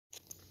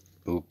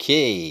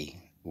Okay.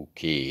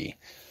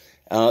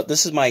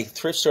 This is my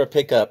thrift store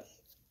pickup,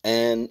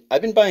 and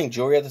I've been buying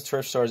jewelry at the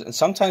thrift stores, and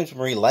sometimes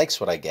Marie likes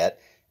what I get,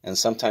 and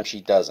sometimes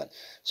she doesn't.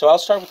 So I'll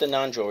start with the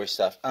non-jewelry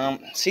stuff.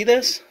 See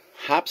this?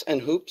 Hops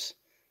and Hoops?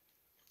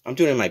 I'm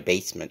doing it in my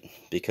basement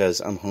because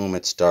I'm home,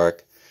 it's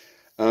dark.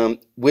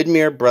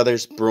 Widmer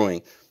Brothers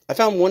Brewing. I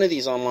found one of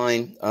these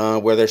online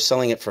where they're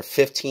selling it for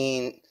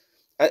 $15.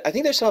 I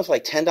think they're selling it for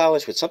like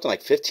 $10 with something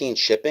like $15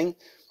 shipping.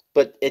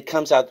 But it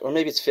comes out, or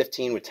maybe it's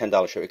 $15 with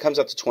 $10 shipping. It comes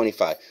out to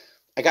 $25.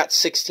 I got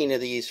 16 of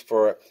these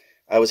for,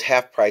 I was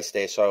half price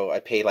day, so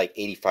I paid like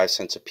 85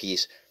 cents a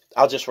piece.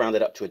 I'll just round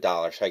it up to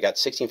 $1. So I got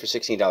 16 for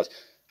 $16.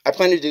 I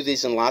plan to do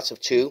these in lots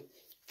of 2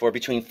 for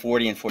between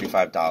 $40 and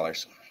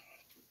 $45.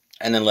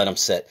 And then let them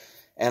sit.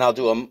 And I'll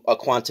do a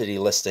quantity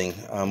listing,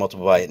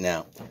 multiply it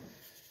now.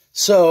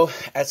 So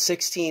at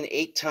 16,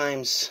 8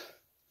 times,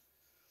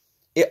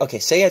 okay,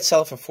 say I'd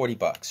sell it for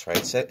 $40,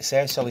 right?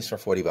 Say I sell these for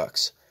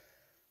 $40.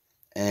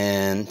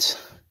 And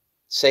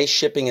say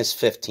shipping is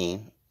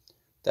 $15,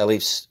 that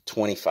leaves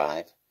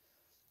 $25.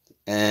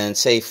 And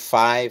say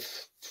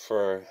 $5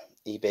 for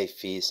eBay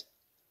fees,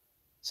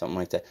 something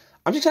like that.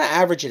 I'm just going to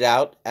average it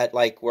out at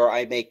like where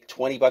I make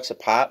 $20 a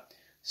pop.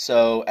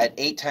 So at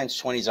 8 times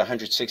 20 is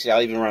 160.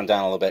 I'll even round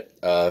down a little bit.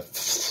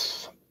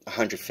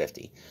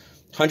 150.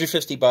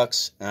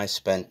 $150, and I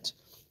spent,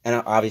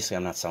 and obviously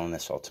I'm not selling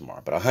this all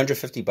tomorrow, but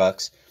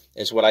 $150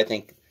 is what I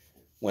think,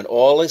 when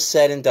all is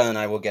said and done,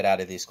 I will get out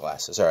of these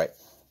glasses. All right.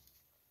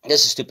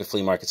 This is stupid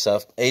flea market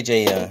stuff.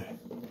 AJ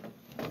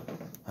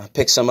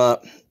picked some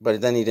up,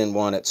 but then he didn't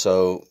want it.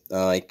 So,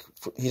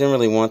 he didn't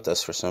really want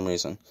this for some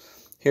reason.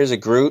 Here's a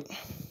Groot.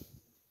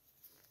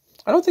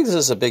 I don't think this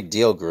is a big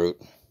deal,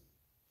 Groot.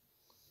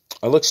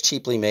 It looks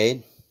cheaply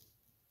made.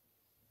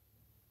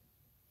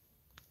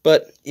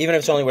 But even if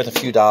it's only worth a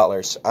few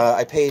dollars,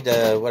 I paid,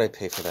 what did I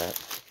pay for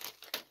that?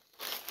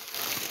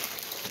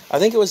 I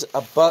think it was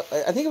like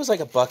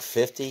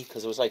 $1.50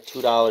 because it was like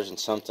 $2 and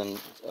something.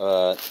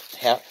 I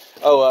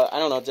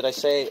don't know. Did I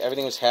say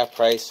everything was half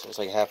price? It was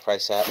like half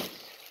price app.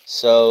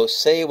 So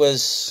say it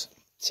was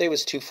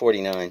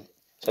 $2.49.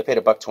 So I paid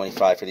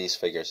 $1.25 for these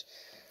figures.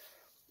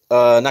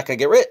 Not gonna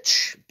get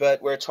rich,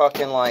 but we're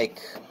talking like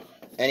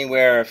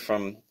anywhere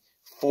from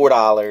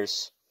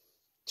 $4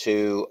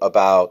 to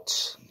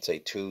about say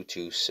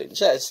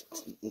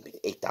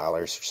 $8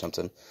 or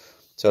something.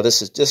 So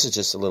this is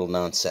just a little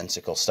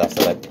nonsensical stuff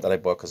that I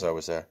bought because I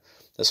was there.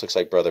 This looks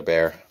like Brother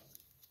Bear.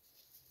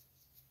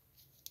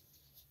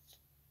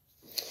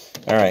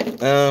 All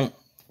right.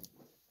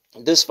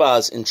 This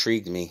vase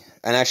intrigued me,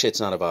 and actually, it's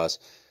not a vase.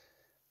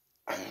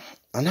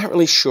 I'm not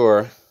really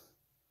sure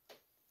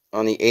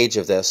on the age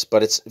of this,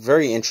 but it's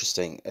very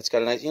interesting. It's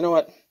got a nice. You know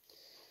what?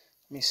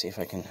 Let me see if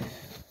I can.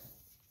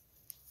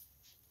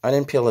 I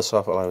didn't peel this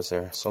off while I was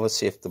there, so let's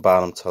see if the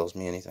bottom tells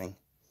me anything.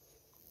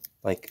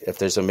 Like, if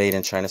there's a Made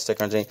in China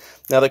sticker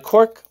underneath. Now, the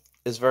cork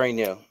is very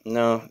new.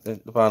 No, the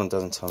bottom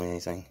doesn't tell me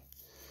anything.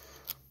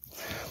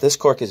 This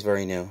cork is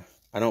very new.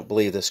 I don't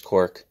believe this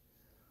cork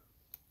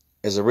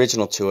is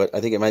original to it. I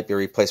think it might be a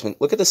replacement.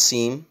 Look at the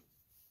seam.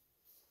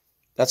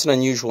 That's an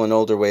unusual and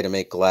older way to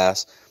make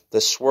glass.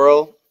 The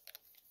swirl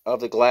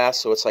of the glass,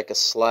 so it's like a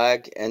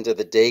slag end of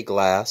the day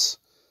glass.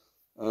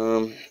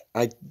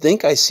 I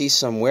think I see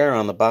some wear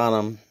on the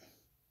bottom.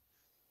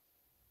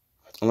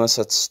 Unless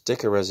that's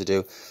sticker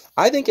residue.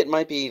 I think it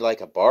might be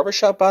like a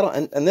barbershop bottle.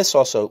 And this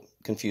also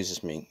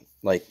confuses me.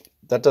 Like,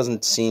 that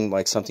doesn't seem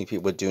like something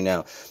people would do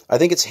now. I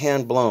think it's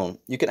hand blown.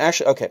 You can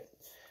actually, okay.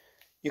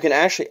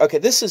 Okay,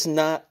 this is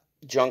not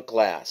junk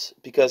glass.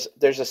 Because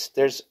here,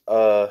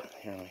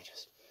 let me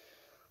just.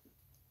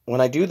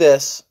 When I do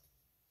this,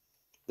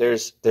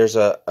 there's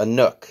a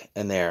nook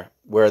in there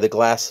where the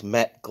glass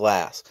met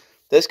glass.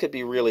 This could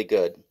be really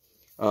good.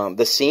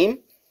 The seam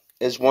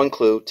is one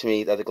clue to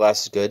me that the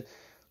glass is good.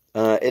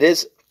 It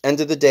is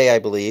end of the day, I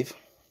believe.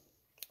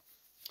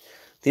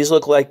 These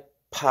look like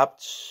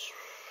popped.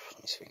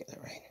 Let me see if I get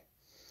that right.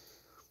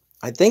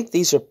 I think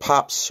these are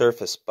popped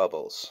surface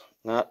bubbles,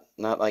 not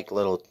like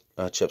little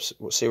chips.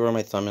 See where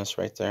my thumb is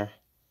right there?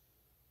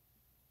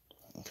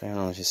 Okay, I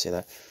don't know if you see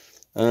that.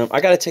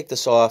 I got to take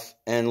this off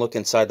and look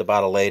inside the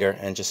bottle later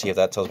and just see if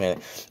that tells me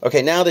anything.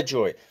 Okay, now the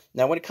jewelry.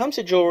 Now, when it comes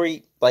to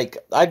jewelry, like,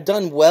 I've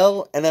done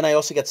well, and then I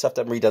also get stuff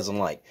that Marie doesn't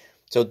like.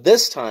 So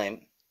this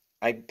time,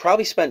 I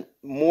probably spent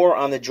more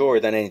on the jewelry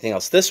than anything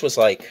else. This was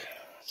like,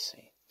 let's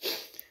see.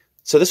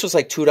 So this was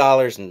like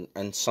 $2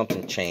 and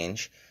something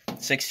change.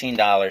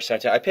 $16. So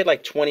I paid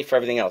like $20 for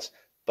everything else,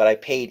 but I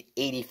paid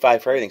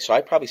 $85 for everything. So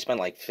I probably spent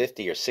like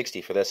 $50 or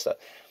 $60 for this stuff.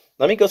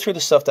 Let me go through the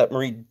stuff that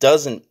Marie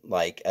doesn't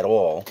like at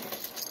all,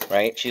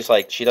 right? She's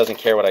like, she doesn't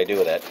care what I do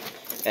with it.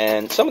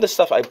 And some of the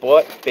stuff I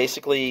bought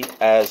basically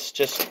as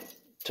just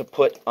to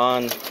put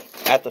on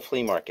at the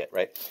flea market,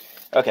 right?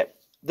 Okay,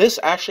 this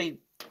actually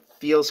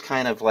feels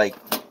kind of like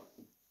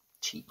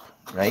cheap,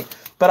 right?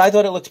 But I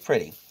thought it looked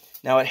pretty.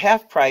 Now, at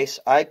half price,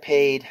 I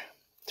paid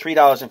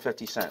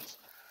 $3.50.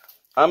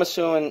 I'm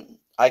assuming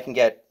I can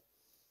get,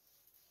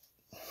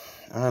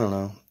 I don't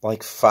know,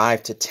 like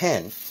 5 to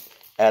 10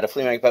 at a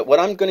flea market. But what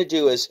I'm going to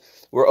do is,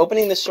 we're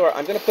opening the store.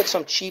 I'm going to put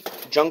some cheap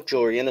junk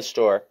jewelry in the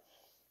store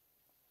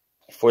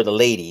for the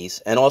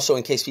ladies, and also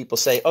in case people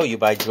say, oh, you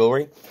buy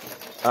jewelry.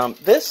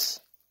 This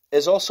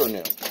is also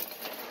new,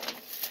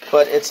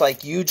 but it's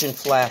like huge and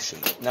flashy.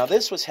 Now,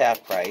 this was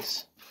half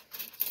price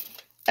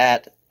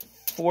at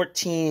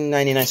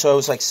 $14.99, so it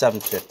was like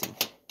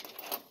 $7.50.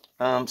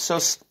 So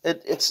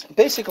it's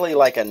basically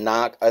like a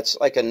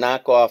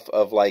knockoff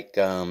of like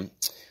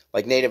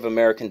Native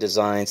American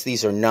designs.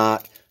 These are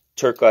not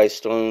turquoise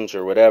stones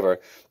or whatever,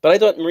 but I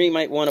thought Marie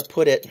might want to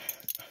put it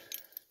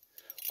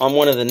on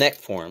one of the neck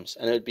forms,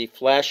 and it would be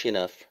flashy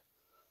enough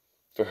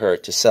for her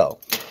to sell.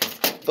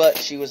 But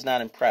she was not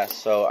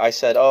impressed, so I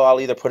said, oh,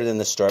 I'll either put it in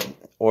the store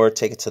or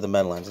take it to the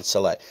Meadowlands and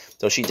sell it.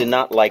 Though she did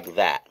not like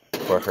that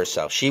for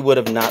herself. She would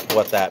have not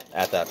bought that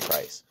at that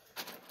price.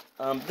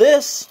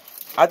 This,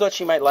 I thought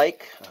she might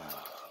like.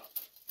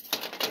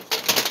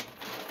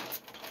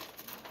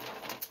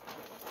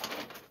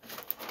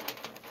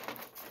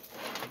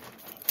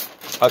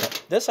 Okay,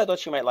 this I thought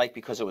she might like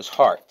because it was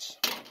hearts.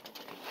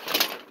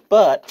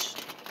 But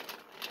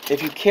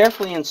if you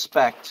carefully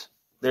inspect,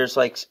 there's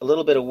like a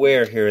little bit of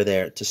wear here or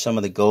there to some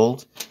of the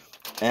gold,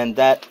 and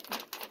that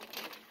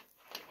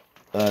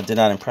did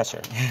not impress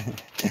her.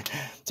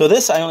 So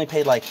this I only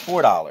paid like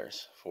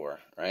 $4 for,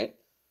 right?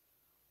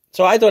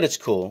 So I thought it's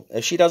cool.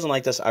 If she doesn't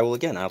like this, I'll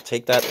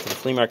take that to the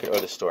flea market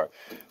or the store.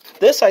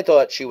 This I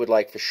thought she would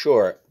like for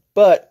sure,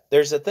 but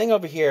there's a thing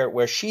over here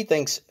where she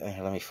thinks,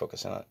 let me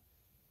focus on it.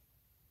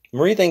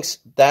 Marie thinks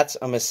that's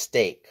a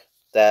mistake,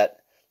 that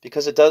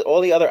because it does,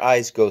 all the other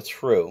eyes go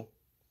through,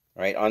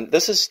 right?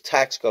 This is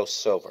Taxco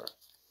silver,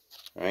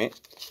 right?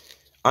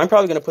 I'm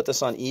probably going to put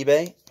this on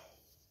eBay.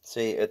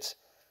 See, it's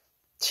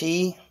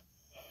TV?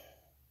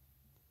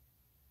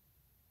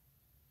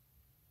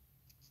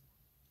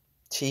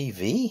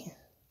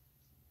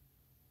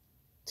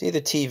 It's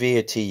either TV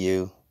or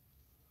TU.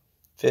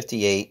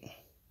 58,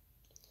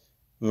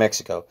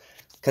 Mexico.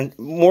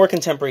 More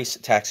contemporary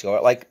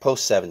Taxco, like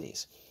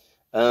post-70s.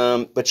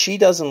 But she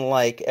doesn't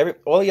like,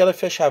 all the other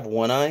fish have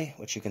one eye,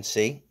 which you can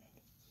see.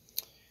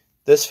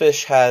 This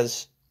fish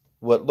has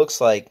what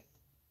looks like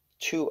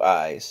two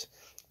eyes,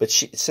 but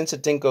since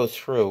it didn't go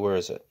through, where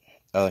is it?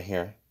 Oh,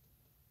 here.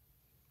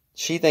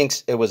 She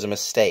thinks it was a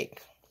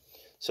mistake.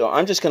 So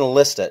I'm just going to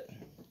list it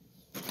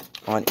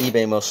on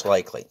eBay most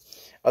likely.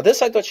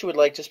 This I thought she would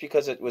like just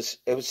because it was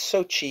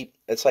so cheap.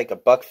 It's like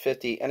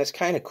 $1.50, and it's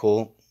kind of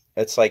cool.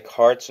 It's like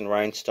hearts and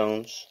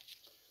rhinestones.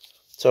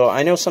 So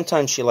I know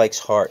sometimes she likes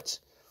hearts,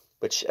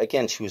 but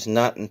again, she was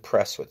not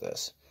impressed with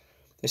this.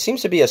 There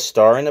seems to be a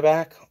star in the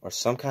back or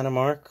some kind of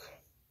mark.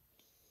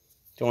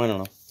 I don't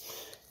know.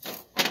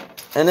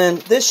 And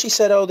then this, she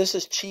said, oh, this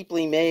is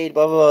cheaply made,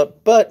 blah, blah, blah.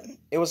 But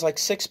it was like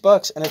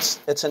 $6, and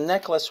it's a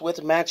necklace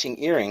with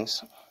matching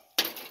earrings.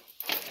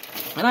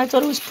 And I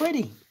thought it was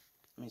pretty.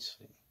 Let me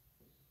see.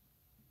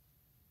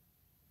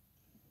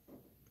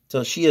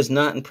 So she is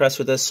not impressed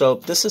with this. So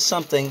this is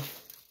something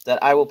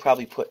that I will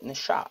probably put in the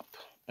shop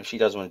if she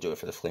doesn't want to do it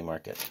for the flea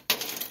market.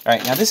 All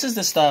right, now this is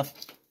the stuff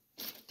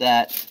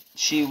that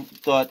she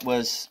thought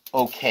was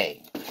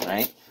okay,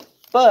 right?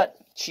 But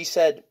she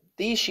said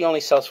these she only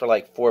sells for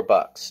like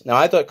 $4. Now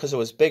I thought because it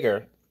was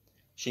bigger,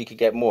 she could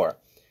get more.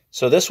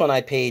 So this one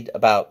I paid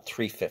about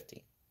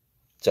 $3.50.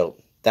 So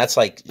that's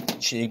like,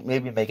 she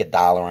maybe make $1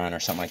 on or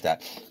something like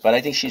that. But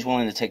I think she's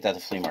willing to take that to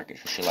the flea market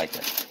because she liked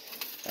it.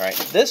 All right,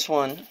 this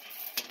one,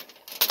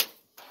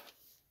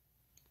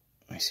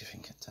 let me see if I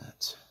can get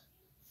that.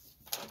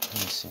 Let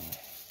me see.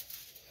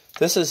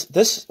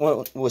 This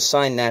one was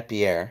signed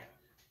Napier.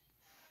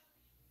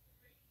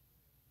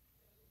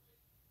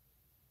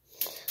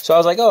 So I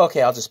was like, oh,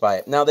 okay, I'll just buy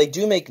it. Now, they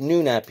do make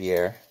new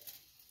Napier.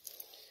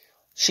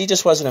 She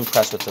just wasn't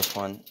impressed with this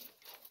one.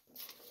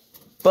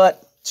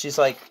 But she's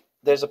like,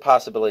 there's a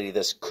possibility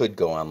this could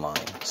go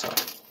online. So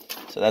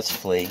that's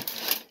flea.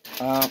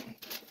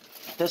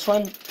 This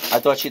one, I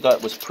thought she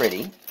thought was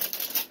pretty.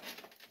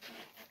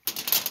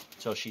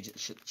 So she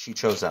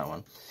chose that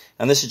one.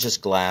 And this is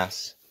just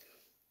glass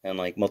and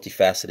like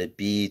multifaceted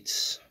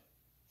beads.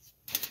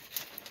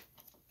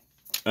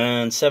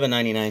 And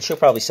 $7.99. She'll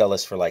probably sell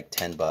this for like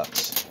 $10,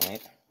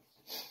 right?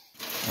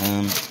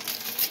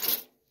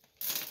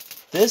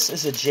 This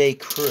is a J.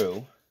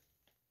 Crew,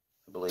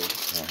 I believe.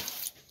 Yeah.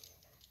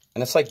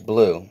 And it's like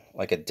blue,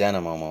 like a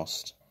denim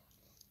almost.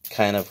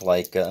 Kind of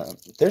like,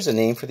 there's a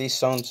name for these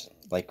stones,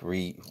 like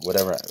Rivoli,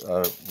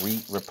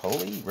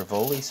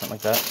 something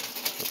like that.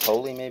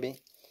 Rivoli, maybe.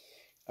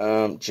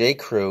 J.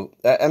 Crew.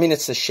 I mean,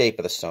 it's the shape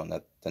of the stone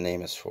that the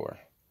name is for.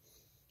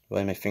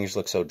 Boy, my fingers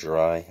look so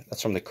dry.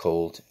 That's from the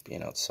cold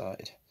being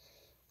outside.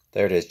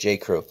 There it is, J.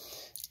 Crew.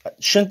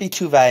 Shouldn't be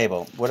too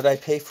valuable. What did I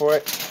pay for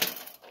it?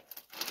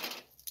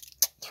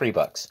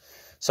 $3.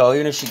 So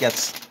even if she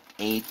gets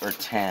 8 or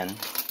 10,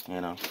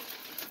 you know.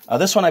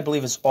 This one I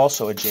believe is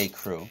also a J.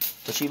 Crew.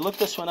 But she looked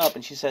this one up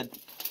and she said,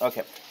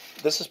 okay,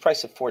 this is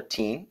priced at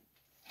 $14.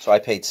 So I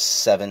paid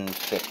 $7.50,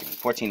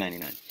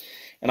 $14.99.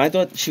 And I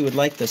thought she would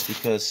like this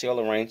because see all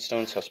the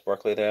rhinestones, how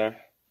sparkly they are?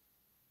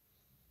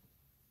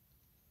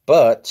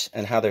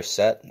 And how they're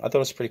set, I thought it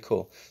was pretty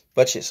cool.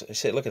 But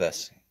see, look at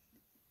this.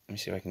 Let me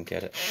see if I can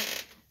get it.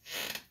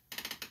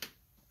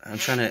 I'm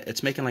trying to,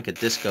 it's making like a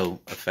disco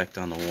effect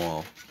on the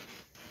wall.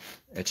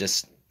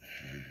 It's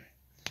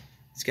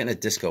getting a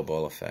disco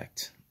ball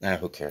effect.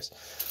 Who cares?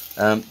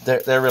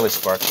 They're really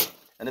sparkly.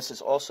 And this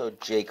is also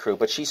J. Crew,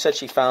 but she said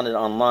she found it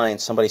online.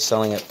 Somebody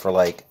selling it for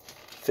like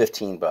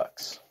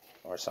 $15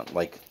 or something,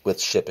 like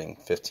with shipping,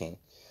 15.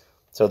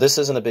 So this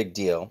isn't a big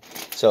deal.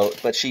 So,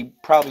 but she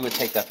probably would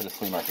take that to the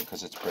flea market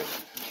because it's pretty.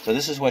 So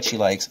this is what she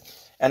likes.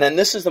 And then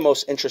this is the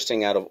most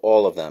interesting out of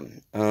all of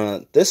them.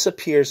 This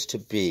appears to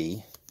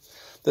be,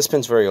 this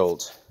pin's very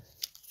old.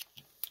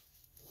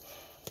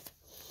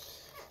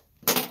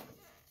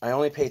 I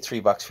only paid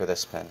 $3 for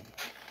this pen.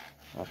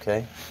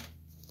 Okay.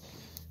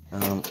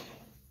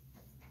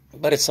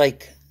 But it's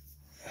like,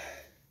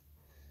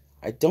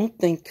 I don't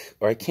think,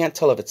 or I can't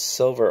tell if it's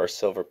silver or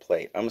silver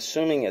plate. I'm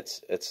assuming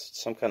it's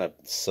some kind of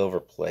silver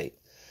plate.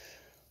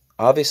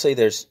 Obviously,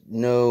 there's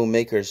no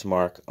maker's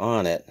mark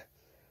on it,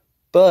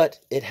 but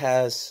it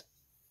has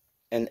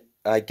an,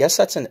 I guess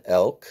that's an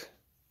elk.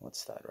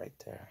 What's that right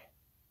there?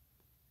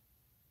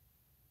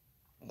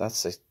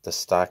 That's the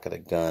stock of the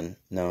gun.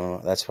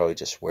 No, that's probably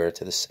just wear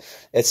to this.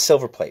 It's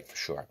silver plate for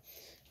sure.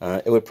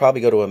 It would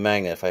probably go to a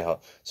magnet if I held.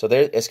 So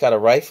there, it's got a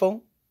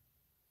rifle.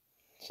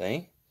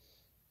 See?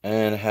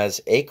 And it has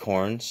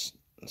acorns,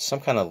 some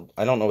kind of,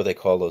 I don't know what they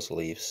call those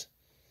leaves.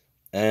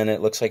 And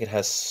it looks like it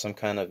has some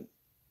kind of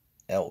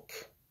elk.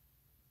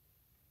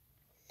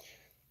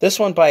 This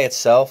one by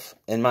itself,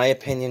 in my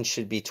opinion,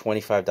 should be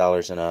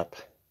 $25 and up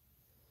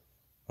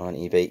on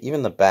eBay.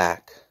 Even the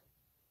back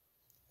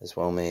is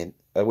well made.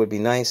 That would be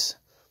nice.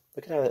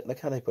 Look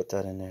how they put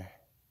that in there.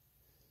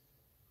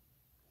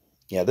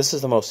 Yeah, this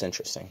is the most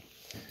interesting.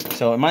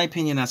 So in my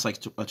opinion, that's like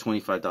a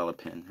 $25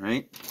 pin,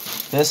 right?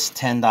 This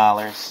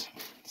 $10,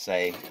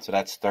 say, so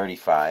that's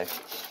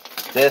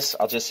 $35. This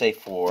I'll just say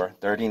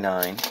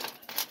 $39.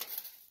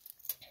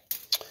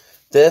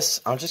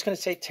 This I'm just gonna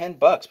say $10,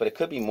 but it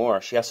could be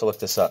more. She has to look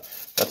this up.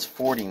 That's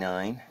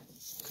 $49.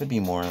 Could be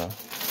more though.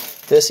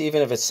 This,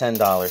 even if it's $10,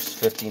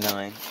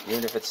 $59.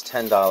 Even if it's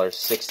 $10,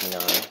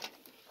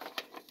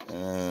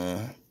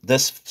 $69.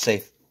 This,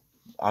 say,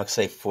 I'll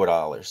say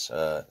 $4.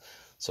 So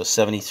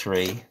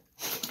 $73.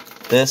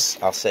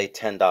 This, I'll say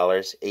 $10,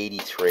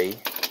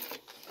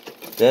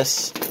 $83.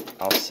 This,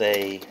 I'll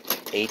say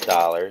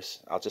 $8.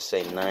 I'll just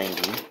say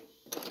 $90.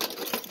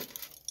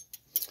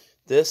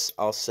 This,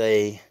 I'll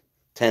say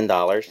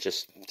 $10,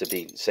 just to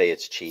say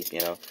it's cheap,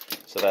 you know.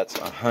 So that's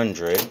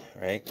 $100,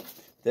 right?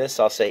 This,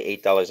 I'll say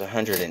 $8,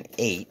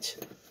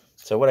 $108.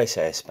 So what I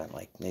say, I spent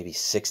like maybe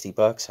 $60,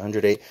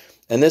 $108.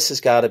 And this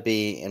has got to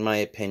be, in my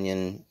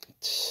opinion,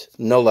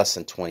 no less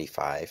than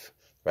 $25,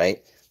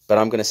 right? But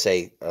I'm going to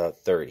say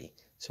 $30.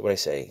 So what I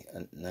say,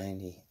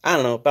 90, I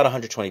don't know, about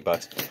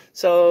 $120.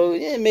 So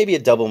yeah, maybe a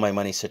double my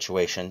money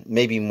situation,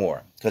 maybe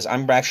more, because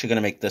I'm actually going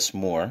to make this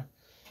more,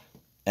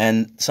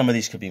 and some of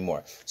these could be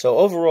more. So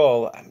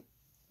overall,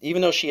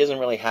 even though she isn't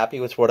really happy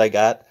with what I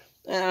got,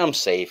 I'm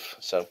safe.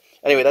 So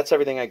anyway, that's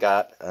everything I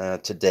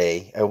got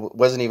today. It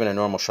wasn't even a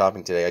normal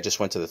shopping today. I just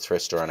went to the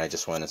thrift store and I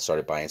just went and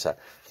started buying stuff.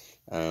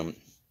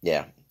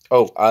 Yeah.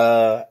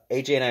 Oh,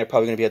 AJ and I are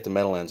probably going to be at the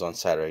Meadowlands on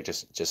Saturday,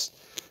 just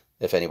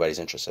if anybody's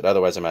interested.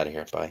 Otherwise, I'm out of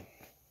here. Bye.